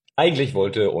Eigentlich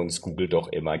wollte uns Google doch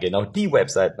immer genau die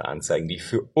Webseiten anzeigen, die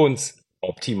für uns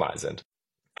optimal sind.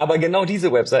 Aber genau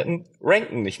diese Webseiten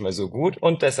ranken nicht mehr so gut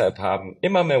und deshalb haben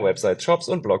immer mehr Website-Shops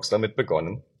und Blogs damit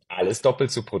begonnen, alles doppelt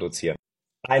zu produzieren.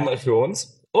 Einmal für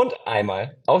uns und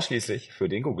einmal ausschließlich für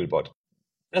den Googlebot.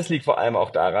 Das liegt vor allem auch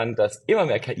daran, dass immer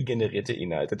mehr KI-generierte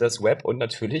Inhalte das Web und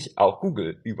natürlich auch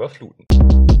Google überfluten.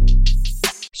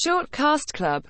 Shortcast Club